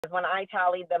when I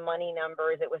tallied the money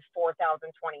numbers, it was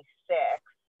 4,026.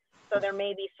 So there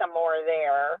may be some more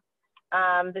there.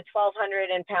 The 1,200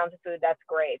 pounds of food, that's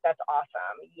great. That's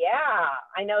awesome. Yeah,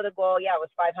 I know the goal, yeah, it was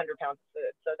 500 pounds of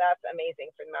food. So that's amazing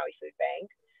for the Maui Food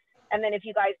Bank. And then if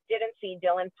you guys didn't see,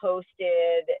 Dylan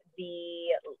posted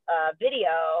the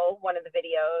video, one of the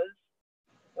videos,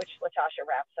 which Latasha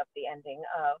wraps up the ending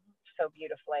of so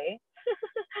beautifully,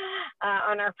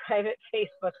 on our private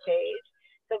Facebook page.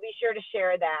 So be sure to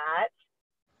share that.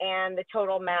 And the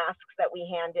total masks that we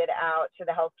handed out to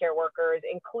the healthcare workers,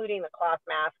 including the cloth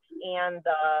masks and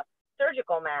the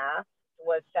surgical masks,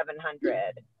 was 700,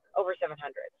 over 700.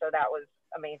 So that was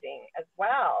amazing as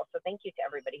well. So thank you to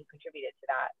everybody who contributed to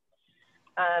that.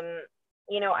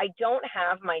 You know, I don't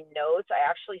have my notes. I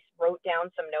actually wrote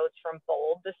down some notes from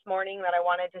Bold this morning that I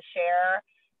wanted to share.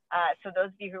 So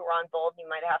those of you who were on Bold, you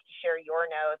might have to share your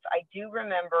notes. I do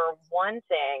remember one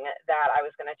thing that I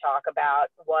was going to talk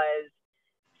about was,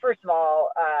 first of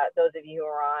all, those of you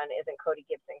who are on, isn't Cody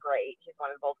Gibson great? He's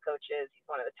one of the Bold coaches. He's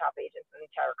one of the top agents in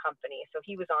the entire company. So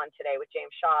he was on today with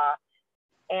James Shaw,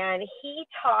 and he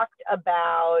talked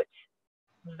about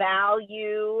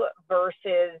value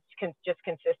versus just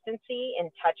consistency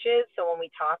in touches. So when we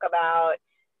talk about,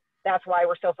 that's why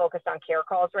we're so focused on care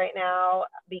calls right now,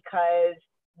 because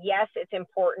yes, it's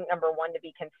important, number one, to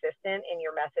be consistent in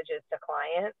your messages to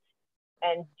clients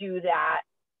and do that,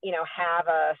 you know, have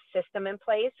a system in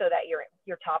place so that you're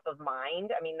top of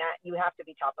mind. I mean, that you have to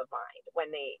be top of mind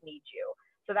when they need you.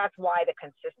 So that's why the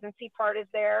consistency part is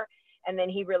there. And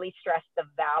then he really stressed the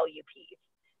value piece,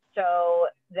 so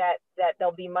that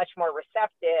they'll be much more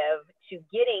receptive to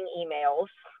getting emails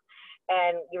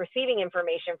and receiving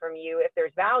information from you if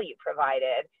there's value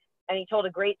provided. And he told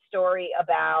a great story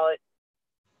about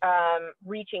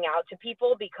reaching out to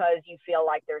people because you feel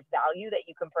like there's value that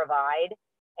you can provide.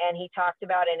 And he talked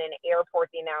about in an airport,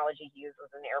 the analogy he used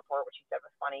was an airport, which he said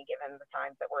was funny given the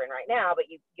times that we're in right now, but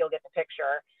you'll get the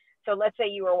picture. So let's say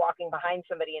you were walking behind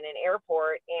somebody in an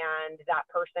airport and that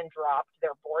person dropped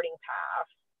their boarding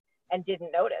pass and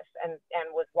didn't notice and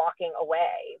was walking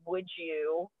away. Would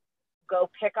you go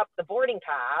pick up the boarding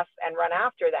pass and run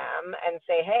after them and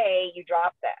say, hey, you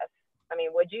dropped this? I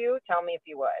mean, would you? Tell me if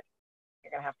you would.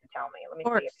 You're going to have to tell me. Let me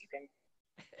see if you can.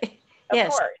 Of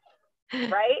course.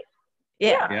 Right?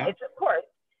 Yeah, it's of course.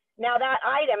 Now that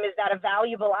item, is that a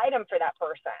valuable item for that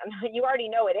person? You already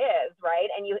know it is, right?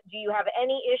 And do you have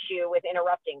any issue with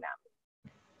interrupting them?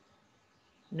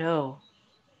 No.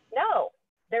 No,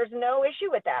 there's no issue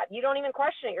with that. You don't even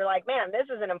question it. You're like, man, this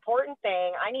is an important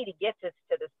thing. I need to get this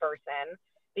to this person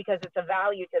because it's a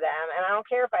value to them. And I don't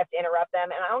care if I have to interrupt them.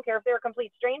 And I don't care if they're a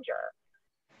complete stranger.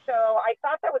 So I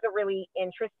thought that was a really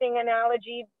interesting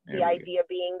analogy. The idea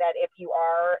being that if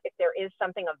there is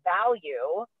something of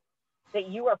value that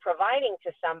you are providing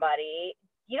to somebody,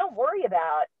 you don't worry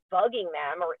about bugging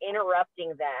them or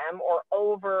interrupting them or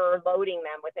overloading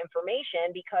them with information,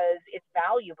 because it's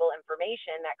valuable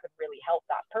information that could really help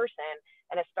that person.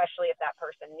 And especially if that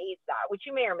person needs that, which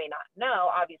you may or may not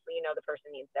know. Obviously, you know the person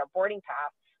needs their boarding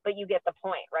pass, but you get the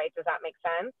point, right? Does that make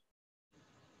sense?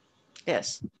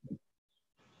 Yes.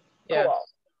 Yeah. Cool.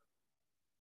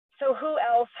 So who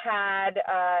else had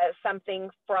something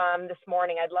from this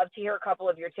morning? I'd love to hear a couple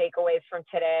of your takeaways from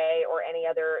today or any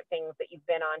other things that you've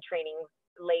been on training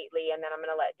lately, and then I'm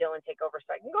going to let Dylan take over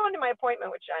so I can go into my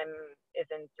appointment, which is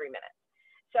in 3 minutes.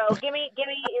 So give me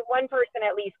one person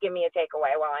at least, give me a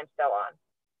takeaway while I'm still on.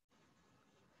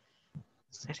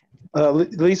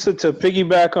 Lisa, to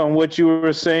piggyback on what you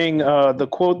were saying, the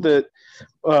quote that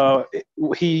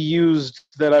he used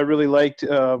that I really liked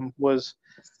was,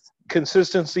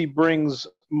 consistency brings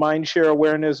mindshare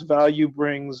awareness, value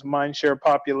brings mindshare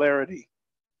popularity.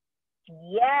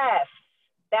 Yes,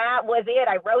 that was it.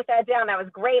 I wrote that down. That was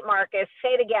great, Marcus. Say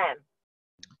it again.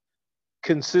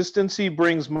 Consistency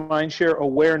brings mindshare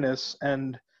awareness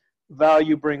and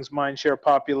value brings mindshare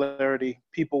popularity.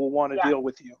 People will want to deal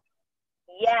with you.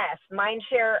 Yes,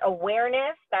 mindshare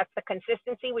awareness, that's the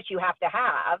consistency, which you have to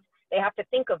have. They have to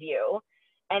think of you.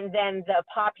 And then the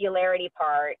popularity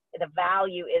part, the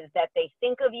value is that they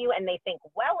think of you and they think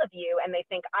well of you and they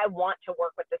think, I want to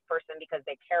work with this person because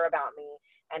they care about me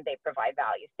and they provide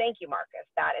value. Thank you, Marcus.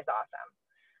 That is awesome.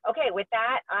 Okay, with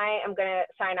that, I am going to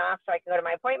sign off so I can go to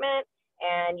my appointment.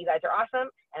 And you guys are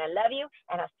awesome. And I love you.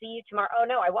 And I'll see you tomorrow. Oh,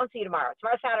 no, I won't see you tomorrow.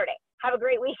 Tomorrow's Saturday. Have a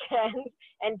great weekend.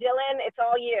 And Dylan, it's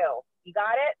all you. You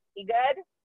got it? You good?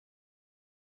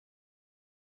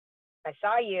 I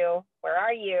saw you. Where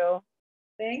are you?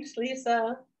 Thanks,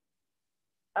 Lisa.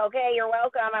 Okay, you're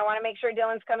welcome. I want to make sure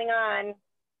Dylan's coming on.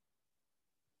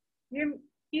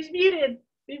 He's muted.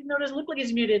 Even though it doesn't look like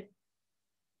he's muted.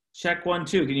 Check 1,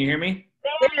 2. Can you hear me?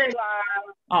 There you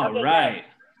are. All Okay, right.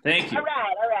 Thank you. All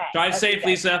right. Drive Okay, safe, good.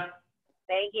 Lisa.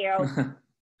 Thank you.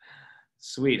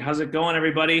 Sweet. How's it going,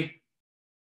 everybody?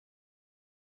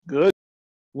 Good.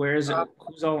 Where is it?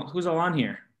 Who's all on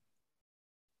here?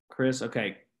 Chris.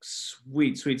 Okay.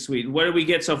 Sweet. What did we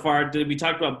get so far? Did we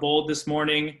talk about Bold this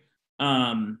morning?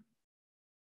 I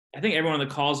think everyone on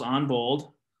the call's on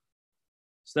Bold.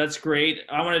 So that's great.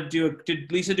 I want to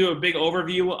did Lisa do a big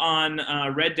overview on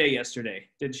Red Day yesterday?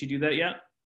 Did she do that yet?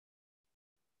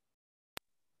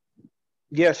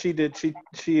 Yeah, she did.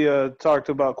 She talked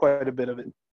about quite a bit of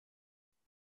it.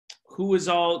 Who's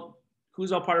all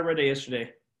part of Red Day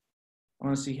yesterday? I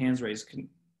want to see hands raised.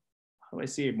 How do I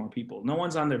see more people? No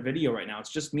one's on their video right now.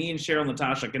 It's just me and Cheryl and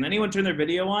Natasha. Can anyone turn their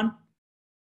video on?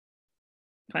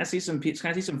 Can I see some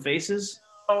faces?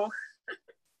 Oh.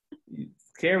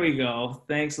 There we go.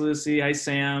 Thanks, Lucy. Hi,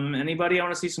 Sam. Anybody? I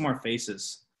want to see some more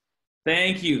faces.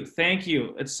 Thank you.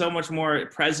 It's so much more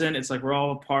present. It's like we're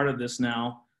all a part of this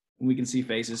now. And we can see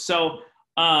faces. So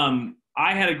I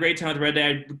had a great time with Red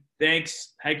Day.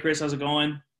 Thanks. Hi, Chris. How's it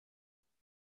going?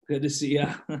 Good to see you.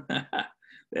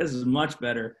 This is much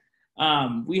better.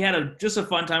 We had just a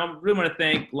fun time. I really want to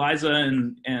thank Liza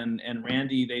and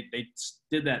Randy. They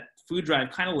did that food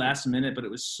drive kind of last minute, but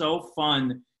it was so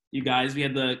fun, you guys. We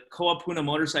had the Koapuna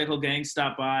motorcycle gang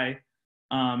stop by,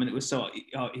 and it was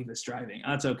he was driving.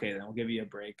 That's okay then. We'll give you a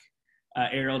break.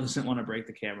 Ariel doesn't want to break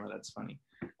the camera. That's funny.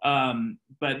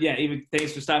 But yeah, even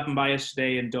thanks for stopping by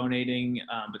yesterday and donating.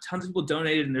 But tons of people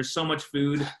donated, and there's so much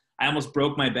food. I almost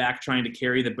broke my back trying to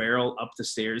carry the barrel up the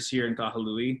stairs here in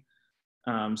Kahului.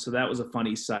 So that was a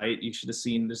funny sight. You should have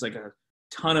seen, there's like a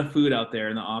ton of food out there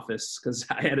in the office because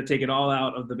I had to take it all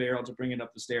out of the barrel to bring it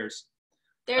up the stairs.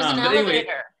 There's an but anyway,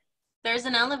 elevator. There's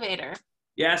an elevator.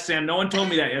 Yeah, Sam, no one told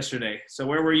me that yesterday. So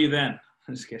where were you then?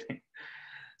 I'm just kidding.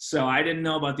 So I didn't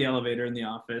know about the elevator in the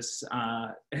office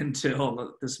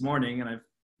until this morning. And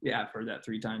I've heard that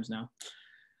 3 times now.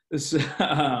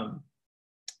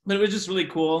 But it was just really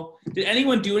cool. Did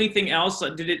anyone do anything else?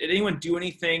 Did anyone do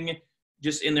anything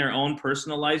just in their own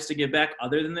personal lives to give back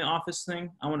other than the office thing?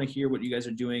 I want to hear what you guys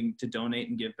are doing to donate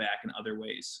and give back in other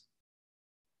ways.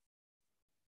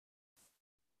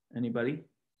 Anybody?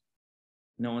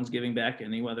 No one's giving back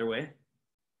any other way?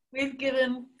 We've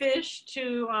given fish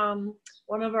to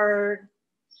one of our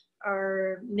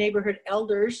neighborhood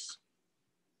elders.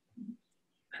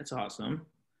 That's awesome.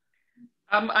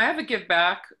 I have a give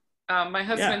back. My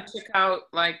husband took out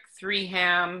like 3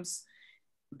 hams,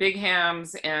 big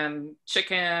hams and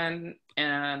chicken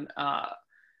and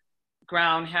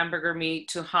ground hamburger meat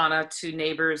to Hana, to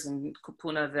neighbors in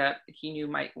Kupuna that he knew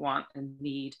might want and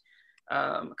need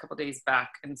a couple days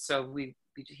back. And so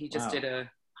he just did a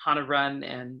Hana run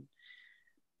and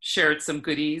shared some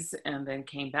goodies and then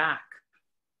came back.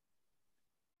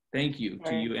 Thank you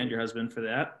to you and your husband for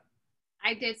that.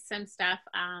 I did some stuff.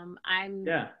 I'm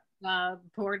Yeah. the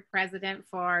board president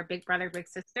for Big Brother Big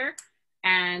Sister,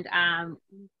 and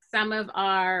some of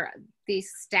the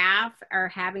staff are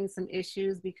having some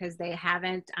issues because they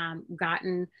haven't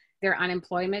gotten their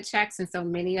unemployment checks, and so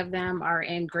many of them are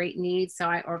in great need. So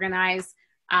I organized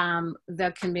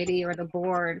the committee or the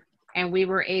board, and we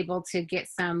were able to get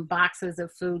some boxes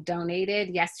of food donated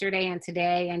yesterday and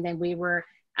today, and then we were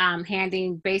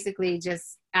handing, basically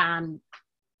just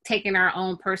taking our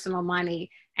own personal money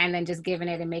and then just giving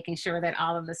it and making sure that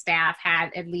all of the staff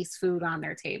had at least food on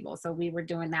their table. So we were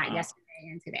doing that yesterday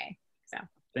and today. So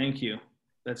thank you.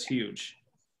 That's huge.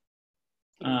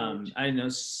 I know.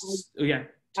 Yeah,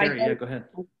 Terry, go ahead.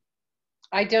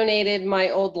 I donated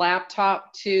my old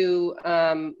laptop to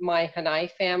my Hanai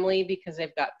family because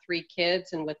they've got 3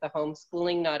 kids, and with the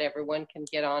homeschooling, not everyone can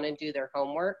get on and do their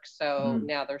homework. So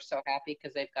now they're so happy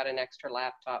because they've got an extra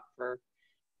laptop for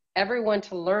everyone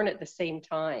to learn at the same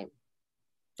time.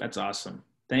 That's awesome.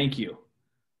 Thank you.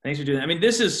 Thanks for doing that. I mean,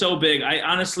 this is so big. I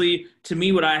honestly, to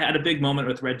me, I had a big moment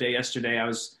with Red Day yesterday. I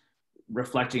was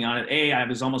reflecting on it. I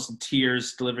was almost in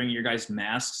tears delivering your guys'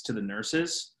 masks to the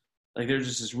nurses. Like, there's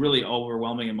just this really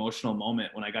overwhelming emotional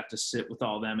moment when I got to sit with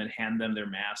all of them and hand them their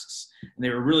masks. And they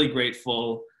were really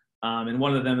grateful. And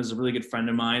one of them is a really good friend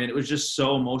of mine. And it was just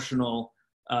so emotional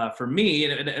for me.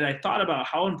 And I thought about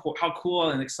how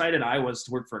cool and excited I was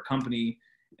to work for a company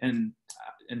and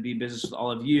be in business with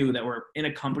all of you that were in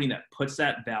a company that puts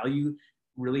that value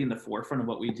really in the forefront of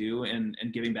what we do and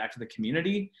giving back to the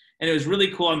community. And it was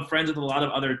really cool. I'm friends with a lot of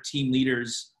other team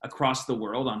leaders across the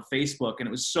world on Facebook. And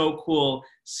it was so cool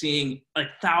seeing like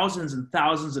thousands and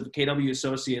thousands of KW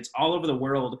associates all over the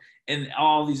world in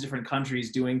all these different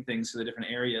countries doing things for the different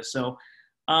areas. So,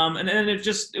 and then it was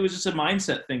just a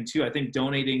mindset thing too. I think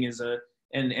donating is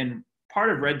and part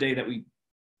of Red Day that we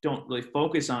don't really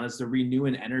focus on is the renew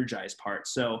and energize part.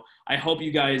 So I hope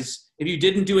you guys, if you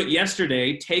didn't do it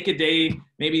yesterday, take a day,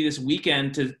 maybe this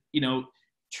weekend, to,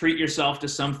 treat yourself to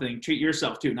something, treat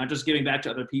yourself too, not just giving back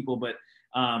to other people, but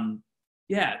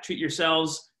treat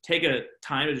yourselves, take a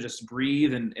time to just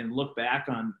breathe and look back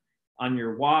on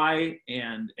your why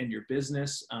and your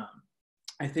business.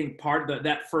 I think part of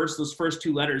those first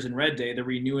two letters in Red Day, the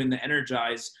renew and the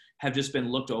energize, have just been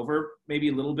looked over maybe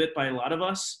a little bit by a lot of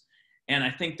us. And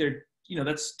I think they're,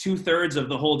 that's 2/3 of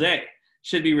the whole day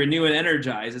should be renew and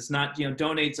energize. It's not,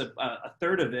 donates a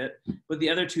third of it, but the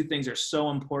other two things are so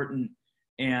important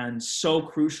and so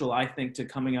crucial, I think, to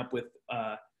coming up with,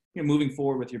 moving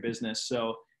forward with your business.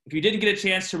 So if you didn't get a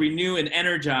chance to renew and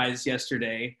energize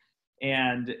yesterday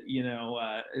and,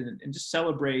 and just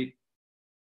celebrate,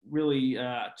 really,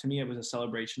 to me, it was a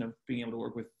celebration of being able to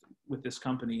work with this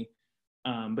company.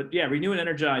 But yeah, renew and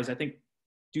energize, I think,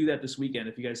 do that this weekend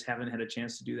if you guys haven't had a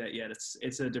chance to do that yet.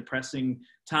 It's a depressing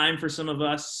time for some of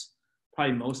us,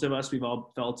 probably most of us. We've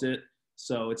all felt it.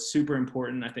 So it's super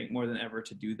important, I think, more than ever,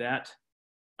 to do that.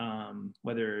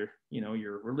 Whether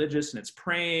you're religious and it's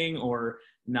praying or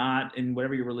not, and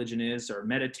whatever your religion is, or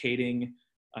meditating,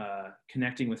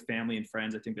 connecting with family and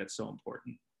friends, I think that's so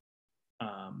important.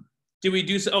 Did we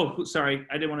do so? Oh, sorry,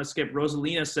 I didn't want to skip.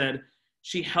 Rosalina said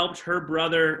she helped her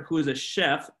brother, who is a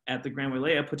chef at the Grand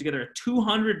Wailea, put together a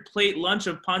 200-plate lunch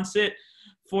of pancit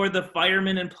for the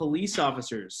firemen and police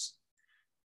officers.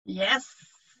 Yes.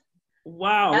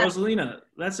 Wow, Rosalina,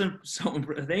 that's so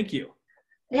impressive. Thank you.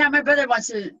 Yeah, my brother wants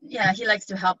to, he likes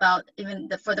to help out even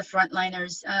for the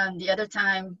frontliners. The other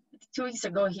time, 2 weeks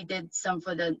ago, he did some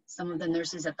of the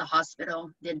nurses at the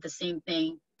hospital, did the same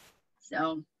thing.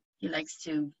 So he likes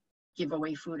to give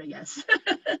away food, I guess.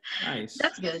 Nice.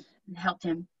 That's good. Helped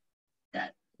him.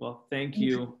 Well, thank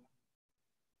you.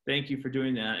 Thank you for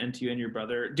doing that, and to you and your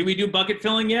brother. Did we do bucket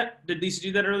filling yet? Did Lisa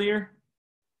do that earlier?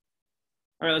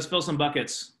 All right, let's fill some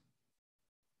buckets.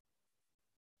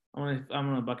 I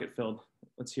want a bucket filled.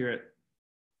 Let's hear it.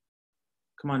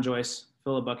 Come on, Joyce,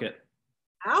 fill a bucket.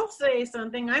 I'll say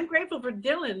something. I'm grateful for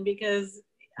Dylan because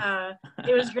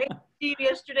it was great to see you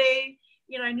yesterday.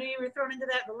 I knew you were thrown into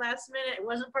that at the last minute. It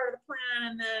wasn't part of the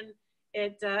plan, and then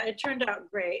it turned out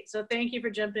great. So thank you for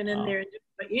jumping in there and doing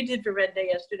what you did for Red Day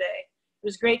yesterday. It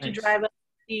was great to drive up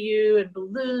to see you and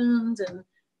balloons, and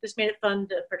just made it fun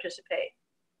to participate.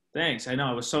 Thanks. I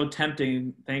know it was so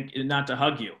tempting. Not to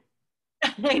hug you.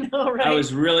 I know, right? That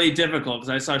was really difficult because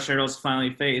I saw Cheryl's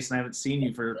smiley face, and I haven't seen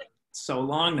you for so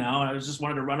long now. I just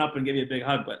wanted to run up and give you a big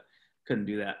hug, but couldn't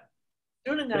do that.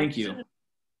 Soon enough. Thank you.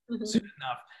 Soon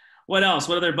enough. What else?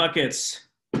 What other buckets?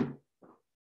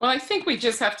 Well, I think we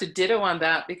just have to ditto on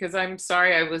that because I'm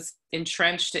sorry I was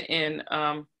entrenched in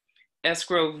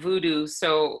escrow voodoo,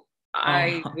 so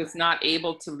I was not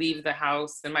able to leave the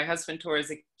house, and my husband tore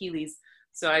his Achilles,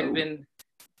 so I'm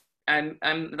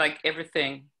like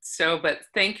everything. So, but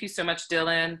thank you so much,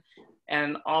 Dylan,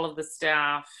 and all of the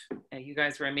staff. You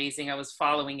guys were amazing. I was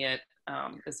following it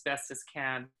as best as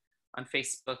can on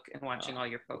Facebook and watching all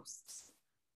your posts.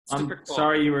 Super cool.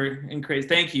 Sorry you were in crazy.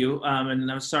 Thank you. And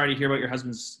I'm sorry to hear about your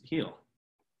husband's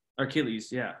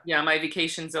Achilles. Yeah. Yeah, my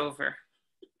vacation's over.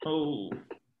 Oh,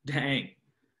 dang.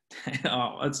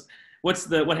 Oh,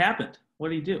 what happened? What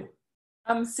did he do?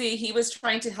 See, he was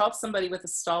trying to help somebody with a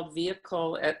stalled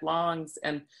vehicle at Long's,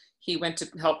 and he went to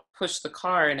help push the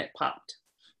car, and it popped.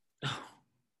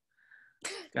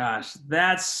 Gosh,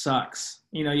 that sucks.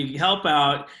 You help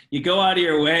out, you go out of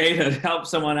your way to help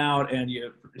someone out, and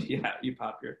you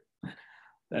pop your.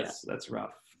 That's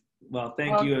rough. Well,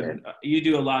 thank you. And you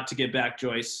do a lot to give back,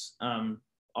 Joyce,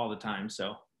 all the time.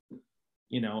 So,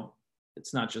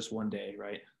 it's not just one day,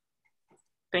 right?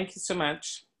 Thank you so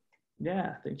much.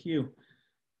 Yeah, thank you.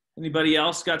 Anybody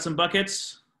else got some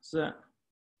buckets?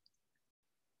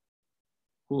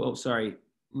 Oh, sorry.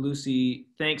 Lucy,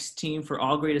 thanks team for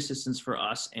all great assistance for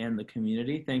us and the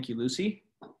community. Thank you, Lucy.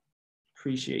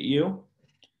 Appreciate you.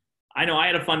 I know I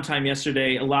had a fun time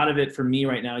yesterday. A lot of it for me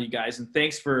right now, you guys, and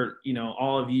thanks for,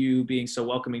 all of you being so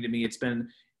welcoming to me. It's been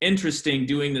interesting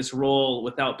doing this role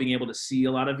without being able to see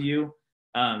a lot of you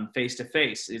face to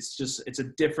face. It's a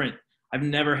different, I've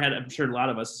never had, I'm sure a lot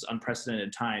of us, it's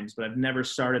unprecedented times, but I've never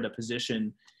started a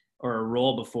position or a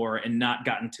role before and not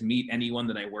gotten to meet anyone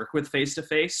that I work with face to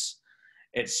face.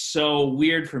 It's so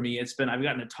weird for me. I've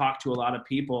gotten to talk to a lot of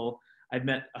people. I've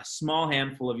met a small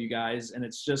handful of you guys, and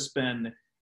it's still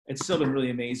been really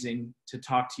amazing to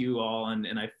talk to you all.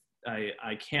 And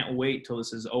I can't wait till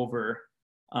this is over.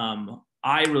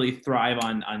 I really thrive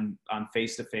on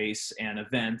face-to-face and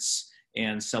events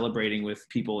and celebrating with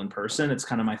people in person. It's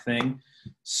kind of my thing.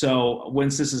 So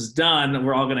once this is done,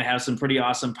 we're all going to have some pretty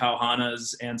awesome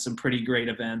pauhanas and some pretty great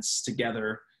events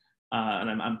together.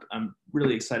 And I'm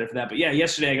really excited for that. But yeah,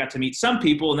 yesterday I got to meet some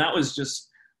people, and that was just,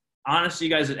 honestly,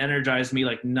 you guys, it energized me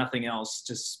like nothing else.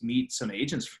 Just meet some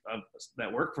agents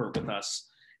that work with us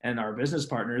and our business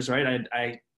partners, right?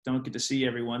 I don't get to see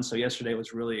everyone. So yesterday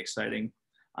was really exciting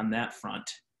on that front.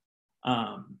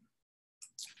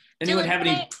 Anyone Dylan, have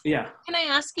any? Yeah. Can I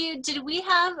ask you, did we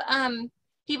have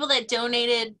people that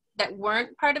donated that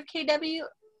weren't part of KW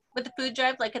with the food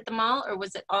drive, like at the mall, or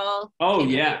was it all? Oh,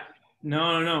 KW? yeah.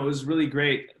 No. It was really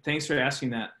great. Thanks for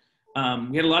asking that.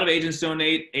 We had a lot of agents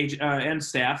donate and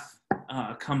staff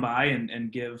come by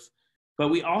and give. But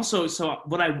we also, so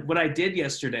what I did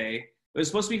yesterday, it was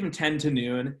supposed to be from 10 to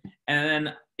noon. And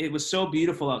then it was so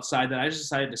beautiful outside that I just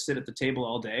decided to sit at the table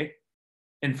all day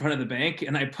in front of the bank.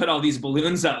 And I put all these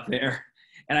balloons out there.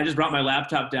 And I just brought my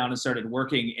laptop down and started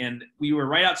working. And we were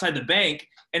right outside the bank.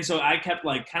 And so I kept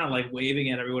kind of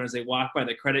waving at everyone as they walked by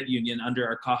the credit union under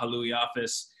our Kahului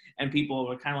office. And people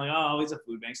were kind of like, oh, he's a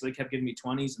food bank. So they kept giving me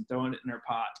 20s and throwing it in their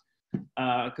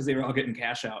pot because they were all getting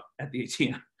cash out at the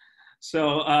ATM.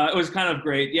 So it was kind of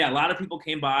great. Yeah, a lot of people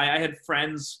came by. I had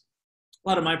friends, a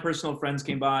lot of my personal friends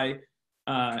came by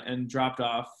and dropped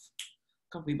off.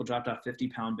 A couple people dropped off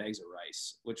 50-pound bags of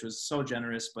rice, which was so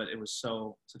generous, but it was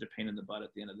such a pain in the butt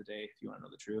at the end of the day, if you want to know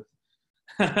the truth,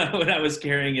 when I was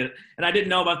carrying it. And I didn't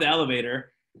know about the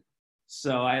elevator.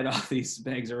 So I had all these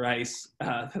bags of rice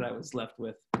that I was left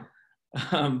with.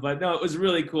 But no, it was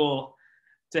really cool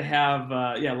to have,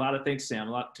 a lot of thanks, Sam,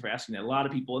 a lot for asking that. A lot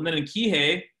of people. And then in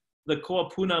Kihei, the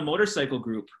Koapuna motorcycle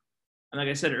group. And like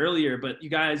I said earlier, but you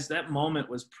guys, that moment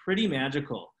was pretty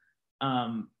magical.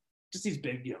 Just these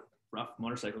big, rough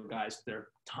motorcycle guys, there are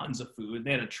tons of food.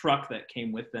 They had a truck that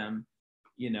came with them,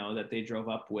 that they drove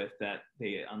up with, that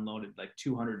they unloaded like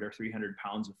 200 or 300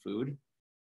 pounds of food.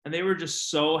 And they were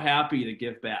just so happy to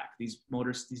give back, these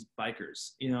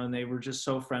bikers, and they were just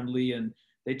so friendly, and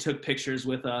they took pictures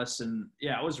with us. And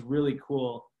yeah, it was really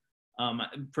cool.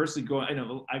 Personally,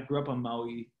 I grew up on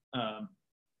Maui, and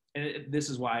this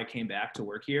is why I came back to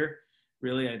work here.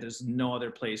 Really, there's no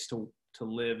other place to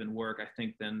live and work, I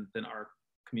think, than our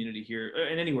community here,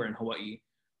 and anywhere in Hawaii.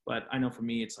 But I know for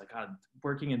me, it's like, God,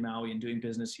 working in Maui and doing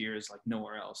business here is like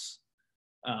nowhere else.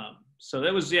 So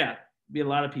that was, be a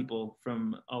lot of people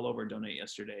from all over donate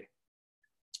yesterday.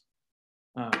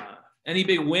 Any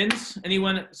big wins?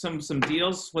 Anyone, some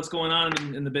deals? What's going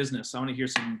on in the business? I want to hear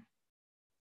some.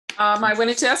 I went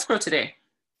into escrow today.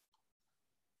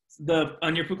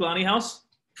 On your Pukalani house?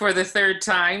 For the third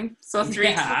time. So 3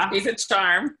 is a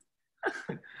charm.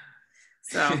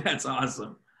 So that's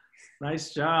awesome.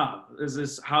 Nice job.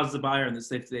 How's the buyer in this?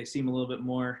 They seem a little bit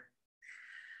more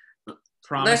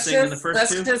promising than the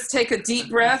first two? Let's just take a deep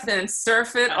breath and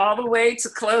surf it all the way to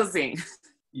closing.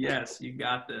 Yes, you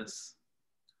got this.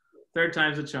 Third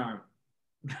time's a charm.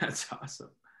 That's awesome.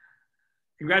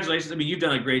 Congratulations. I mean, you've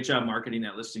done a great job marketing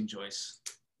that listing, Joyce.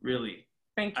 Really.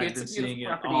 Thank you. I've been seeing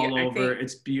it all over.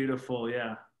 It's beautiful.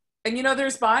 Yeah. And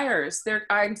there's buyers.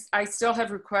 I still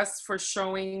have requests for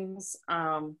showings.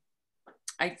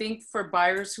 I think for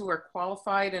buyers who are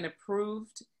qualified and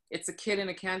approved, it's a kid in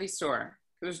a candy store.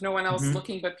 There's no one else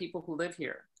looking but people who live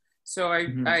here. So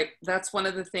that's one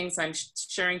of the things I'm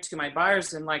sharing to my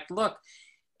buyers. And like, look,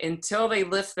 until they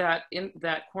lift that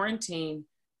quarantine,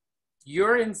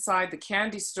 you're inside the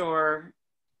candy store,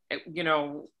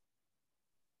 and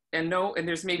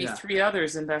there's maybe 3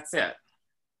 others, and that's it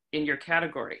in your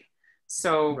category.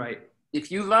 So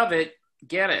if you love it,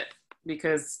 get it,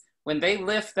 because when they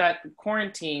lift that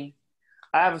quarantine,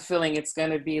 I have a feeling it's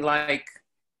going to be like,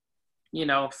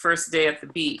 first day at the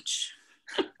beach.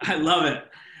 I love it.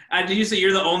 Did you say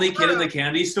you're the only kid in the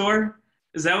candy store?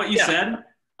 Is that what you said?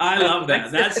 I love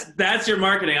that. That's your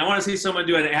marketing. I want to see someone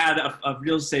do an ad, a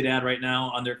real estate ad right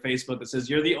now on their Facebook that says,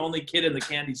 you're the only kid in the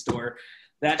candy store.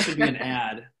 That should be an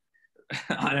ad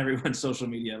on everyone's social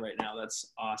media right now.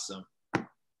 That's awesome.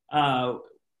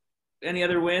 Any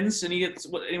other wins?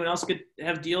 Anyone else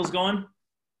have deals going?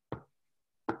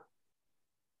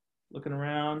 Looking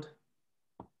around.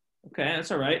 Okay,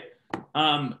 that's all right.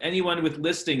 Anyone with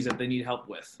listings that they need help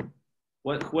with?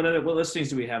 What listings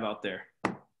do we have out there?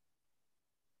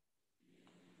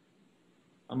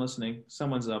 I'm listening.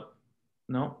 Someone's up.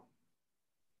 No?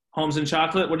 Homes and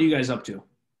Chocolate, what are you guys up to?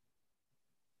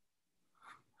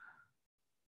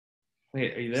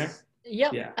 Wait, are you there?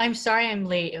 Yep. Yeah. I'm sorry I'm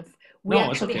late. We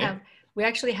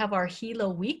actually have our Hilo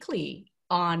Weekly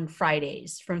on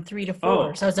Fridays from 3 to 4.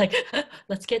 Oh. So I was like,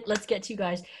 let's get to you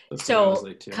guys.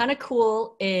 So kind of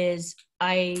cool is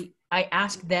I I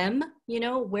ask them,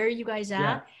 where are you guys at?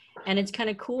 Yeah. And it's kind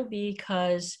of cool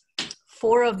because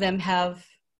 4 of them have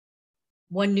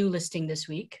 1 new listing this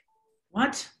week.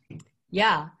 What?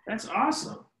 Yeah. That's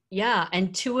awesome. Yeah.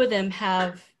 And 2 of them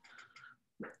have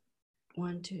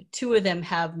 2 of them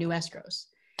have new escrows.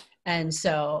 And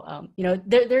so,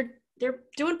 they're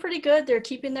doing pretty good. They're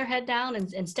keeping their head down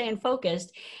and staying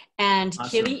focused. And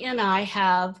awesome. Kaylee and I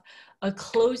have a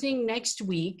closing next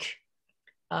week,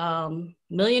 $1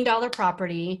 million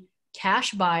property,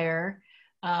 cash buyer.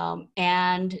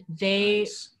 And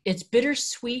it's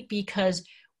bittersweet because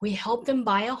we helped them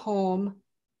buy a home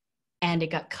and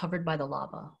it got covered by the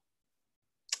lava.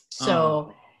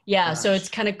 So so it's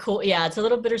kind of cool. Yeah, it's a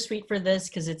little bittersweet for this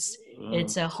because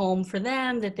it's a home for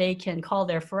them that they can call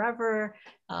their forever.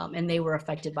 And they were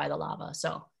affected by the lava.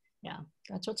 So yeah,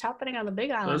 that's what's happening on the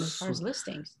Big Island as far as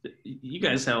listings. You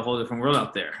guys have a whole different world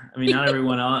out there. I mean, not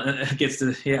everyone else gets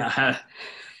to,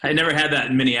 I never had that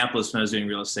in Minneapolis when I was doing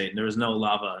real estate. There was no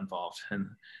lava involved. And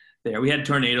we had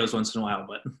tornadoes once in a while,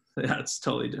 but that's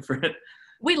totally different.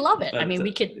 We love it. But, I mean,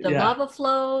 we could, lava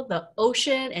flow, the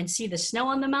ocean, and see the snow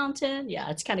on the mountain. Yeah,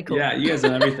 it's kind of cool. Yeah, you guys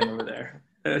have everything over there.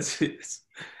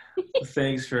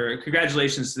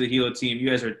 Congratulations to the Hilo team. You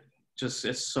guys are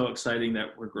it's so exciting that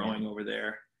we're growing over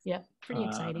there. Yeah, pretty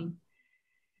exciting.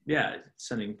 Yeah,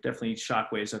 sending definitely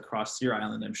shockwaves across your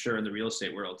island, I'm sure, in the real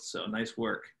estate world. So nice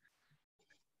work.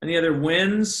 Any other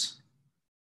wins?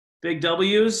 Big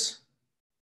W's?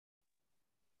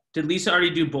 Did Lisa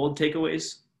already do bold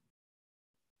takeaways?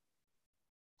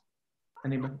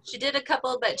 Anybody? She did a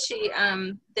couple, but she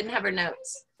didn't have her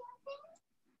notes.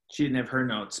 She didn't have her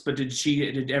notes, but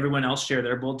did everyone else share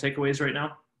their bold takeaways right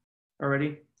now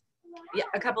already? Yeah,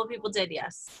 a couple of people did,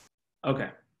 yes. Okay.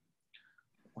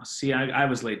 Well, see, I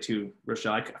was late too,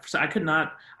 Rochelle. I could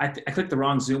not, I clicked the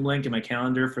wrong Zoom link in my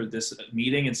calendar for this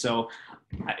meeting. And so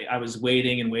I was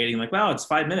waiting, like, wow, it's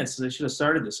 5 minutes. So they should have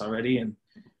started this already. And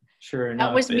sure enough,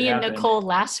 that was me and Nicole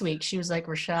last week. She was like,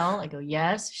 Rochelle, I go,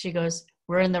 yes. She goes,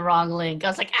 we're in the wrong link. I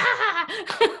was like, ah.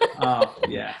 Oh,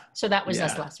 yeah. So that was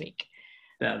us last week.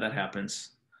 That happens.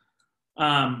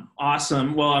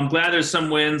 Awesome. Well, I'm glad there's some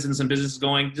wins and some business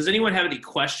going. Does anyone have any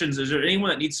questions? Is there anyone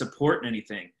that needs support in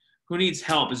anything? Who needs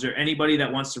help? Is there anybody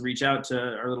that wants to reach out to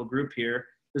our little group here?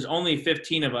 There's only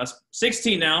 15 of us,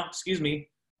 16 now, excuse me,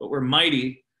 but we're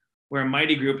mighty. We're a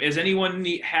mighty group. Does anyone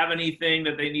have anything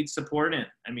that they need support in?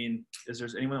 I mean, is there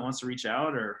anyone that wants to reach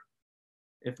out, or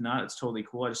if not, it's totally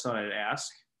cool. I just thought I'd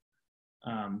ask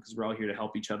because we're all here to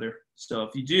help each other. So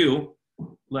if you do,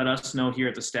 let us know here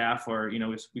at the staff, or,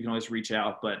 we can always reach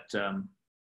out, but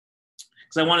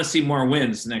because I want to see more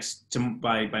wins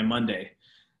by Monday.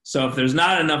 So if there's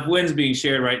not enough wins being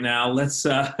shared right now, let's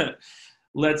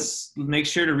make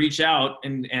sure to reach out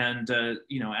and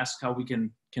ask how we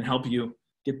can help you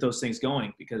get those things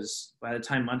going, because by the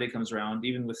time Monday comes around,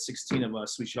 even with 16 of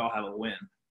us, we should all have a win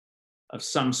of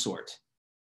some sort.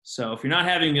 So if you're not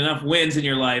having enough wins in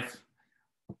your life,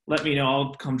 let me know.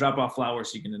 I'll come drop off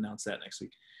flowers so you can announce that next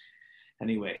week.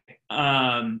 Anyway,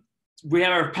 we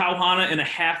have our Pauhana in a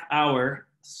half hour.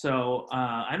 So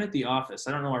I'm at the office.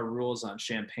 I don't know our rules on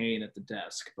champagne at the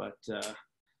desk, but I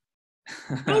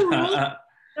don't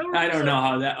know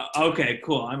how that. Okay,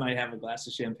 cool. I might have a glass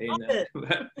of champagne then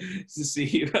to see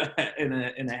you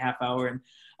in a half hour. And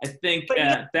I think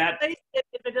that if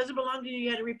it doesn't belong to you,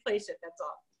 you got to replace it. That's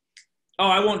all. Oh,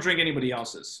 I won't drink anybody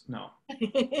else's. No,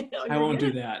 I won't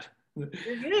do that.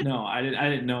 No, I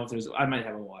didn't know if I might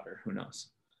have a water. Who knows?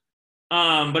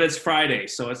 But it's Friday,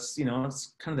 so it's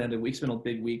it's kind of the end of the week. It's been a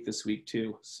big week this week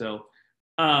too. So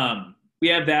we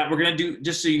have that. We're gonna do,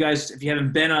 just so you guys, if you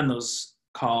haven't been on those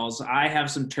calls, I have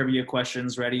some trivia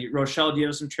questions ready. Rochelle, do you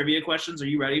have some trivia questions? Are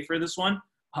you ready for this one?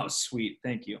 Oh, sweet.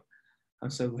 Thank you. I'm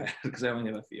so glad because I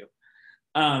only have a few.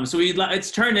 So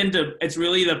it's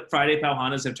really the Friday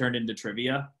Pauhanas have turned into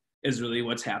trivia is really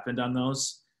what's happened on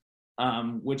those,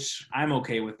 which I'm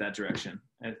okay with that direction.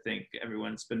 I think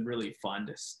it's been really fun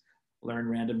to learn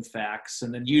random facts.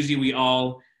 And then usually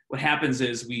what happens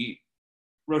is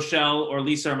Rochelle or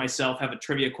Lisa or myself have a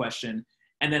trivia question,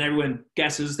 and then everyone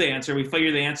guesses the answer. We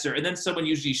figure the answer, and then someone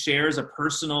usually shares a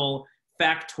personal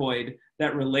factoid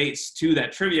that relates to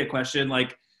that trivia question.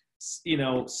 Like,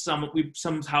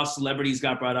 somehow celebrities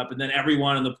got brought up, and then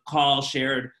everyone on the call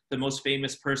shared the most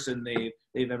famous person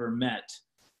they've ever met.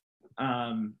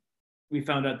 We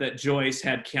found out that Joyce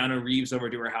had Keanu Reeves over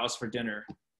to her house for dinner,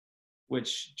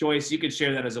 which, Joyce, you could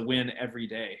share that as a win every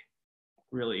day.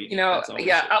 Really.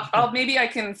 I'll maybe I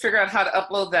can figure out how to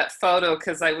upload that photo,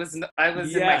 because I was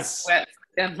yes. in my sweat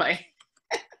and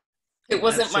it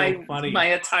wasn't my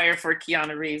attire for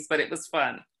Keanu Reeves, but it was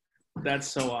fun. That's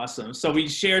so awesome. So we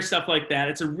share stuff like that.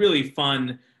 It's a really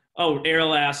fun. Oh,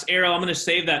 Errol asks, Errol, I'm going to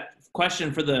save that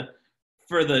question for the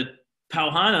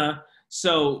Pauhana,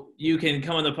 so you can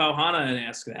come on the Pauhana and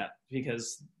ask that,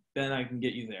 because then I can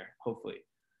get you there, hopefully.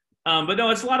 But no,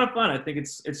 it's a lot of fun. I think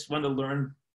it's fun to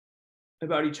learn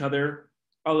about each other.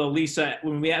 Although Lisa,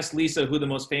 when we asked Lisa who the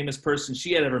most famous person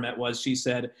she had ever met was, she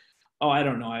said, "Oh, I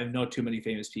don't know. I know too many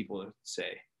famous people to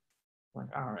say." I'm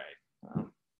like, all right.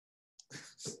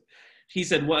 He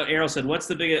said, Errol said, what's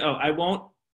the biggest, I won,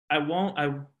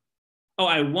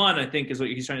 I think is what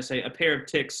he's trying to say, a pair of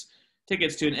tickets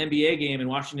to an NBA game in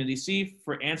Washington, D.C.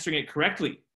 for answering it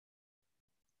correctly.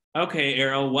 Okay,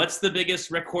 Errol, what's the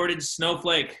biggest recorded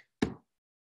snowflake?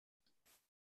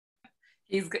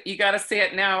 You got to say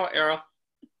it now, Errol.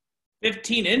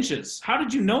 15 inches. How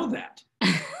did you know that?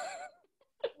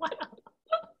 Wow.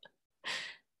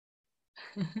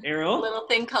 Errol? A little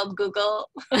thing called Google.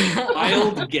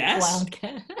 Wild guess? Wild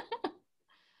guess.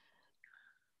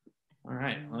 All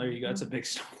right. Well, there you go. That's a big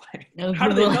snowflake. No How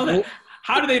do they Google. know that?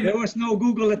 How do they There was no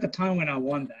Google at the time when I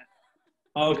won that.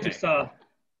 Okay. It's a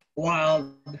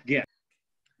wild guess.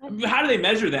 How do they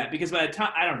measure that? Because by the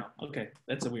time, I don't know. Okay,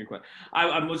 that's a weird question.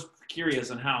 I was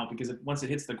curious on how, because once it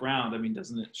hits the ground, I mean,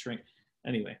 doesn't it shrink?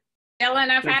 Anyway. Dylan,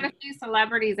 I've had a few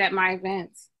celebrities at my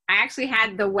events. I actually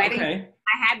had the wedding. Okay.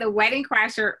 I had the wedding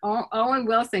crasher, Owen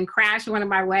Wilson, crash one of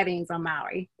my weddings on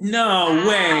Maui. No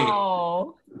way.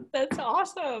 Oh, that's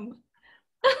awesome.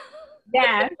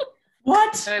 Yes.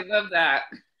 What? I love that.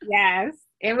 Yes.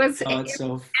 It was. Oh, it's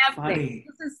so funny.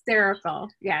 It was hysterical.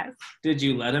 Yes. Did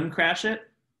you let him crash it?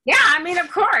 Yeah, I mean,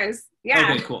 of course.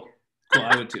 Yeah. Okay, cool. Cool,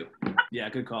 I would too. Yeah,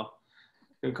 good call.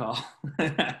 Good call.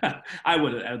 I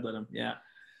would let him, yeah.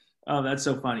 Oh, that's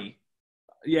so funny.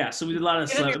 Yeah, so we did a lot of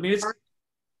stuff. I mean,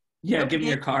 yeah, give me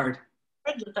your card.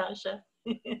 Thank you, Natasha.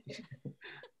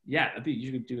 Yeah,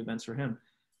 you could do events for him.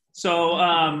 So,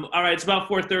 all right, it's about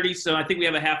 4:30, so I think we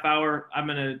have a half hour. I'm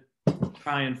going to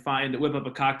try and whip up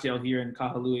a cocktail here in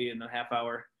Kahului in a half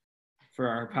hour for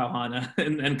our Pauhana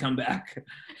and then come back.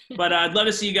 But I'd love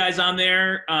to see you guys on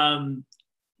there.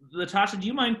 Latasha, do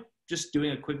you mind just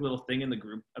doing a quick little thing in the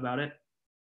group about it?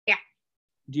 Yeah.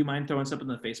 Do you mind throwing something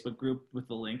in the Facebook group with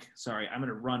the link? Sorry, I'm going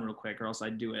to run real quick or else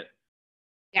I'd do it.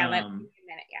 Yeah, let's give me a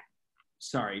minute, yeah.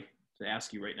 Sorry to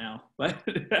ask you right now, but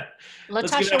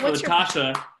let's Latasha, give it up for what's your-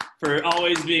 Latasha for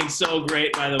always being so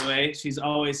great, by the way. She's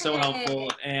always so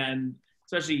helpful, and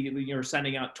especially you're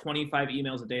sending out 25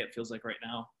 emails a day, it feels like right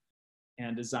now,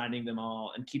 and designing them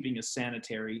all and keeping us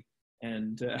sanitary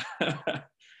and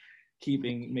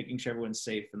making sure everyone's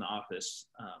safe in the office.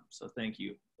 So thank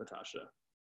you, Latasha.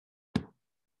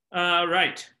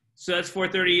 Right, so that's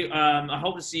 4:30. I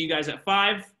hope to see you guys at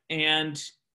 5, and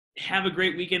have a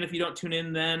great weekend if you don't tune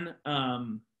in then.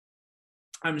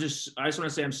 I just want to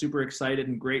say I'm super excited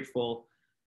and grateful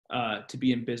to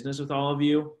be in business with all of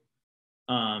you.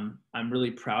 I'm really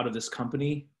proud of this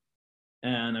company,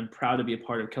 and I'm proud to be a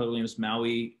part of Keller Williams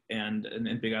Maui and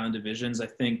Big Island divisions. I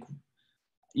think,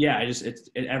 yeah,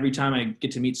 every time I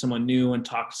get to meet someone new and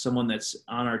talk to someone that's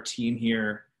on our team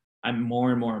here, I'm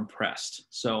more and more impressed.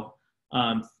 So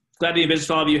glad to be in business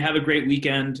with all of you. Have a great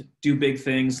weekend. Do big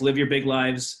things. Live your big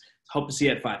lives. Hope to see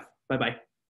you at 5. Bye-bye.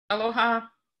 Aloha.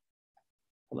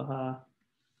 Aloha.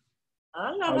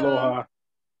 Aloha. Aloha.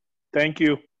 Thank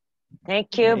you.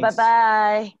 Thank you. Thanks.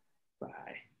 Bye-bye.